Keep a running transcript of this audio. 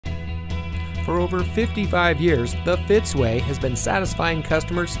For over 55 years, the Fitzway has been satisfying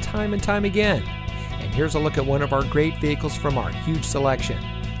customers time and time again. And here's a look at one of our great vehicles from our huge selection,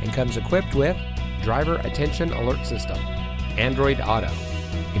 and comes equipped with driver attention alert system, Android Auto,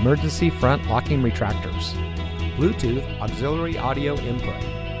 emergency front locking retractors, Bluetooth auxiliary audio input,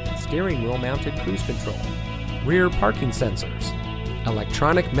 steering wheel mounted cruise control, rear parking sensors,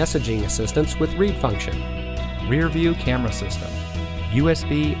 electronic messaging assistance with read function, rear view camera system,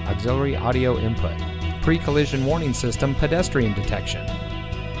 USB auxiliary audio input, pre-collision warning system pedestrian detection.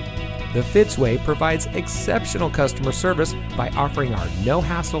 The Fitzway provides exceptional customer service by offering our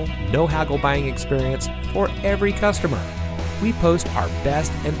no-hassle, no-haggle buying experience for every customer. We post our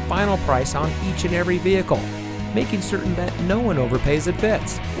best and final price on each and every vehicle, making certain that no one overpays at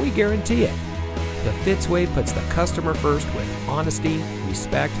Fitz. We guarantee it. The Fitzway puts the customer first with honesty,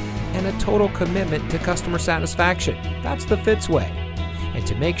 respect, and a total commitment to customer satisfaction. That's the Fitzway. And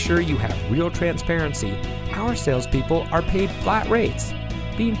to make sure you have real transparency, our salespeople are paid flat rates.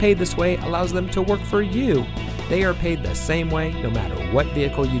 Being paid this way allows them to work for you. They are paid the same way no matter what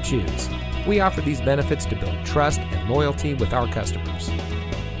vehicle you choose. We offer these benefits to build trust and loyalty with our customers.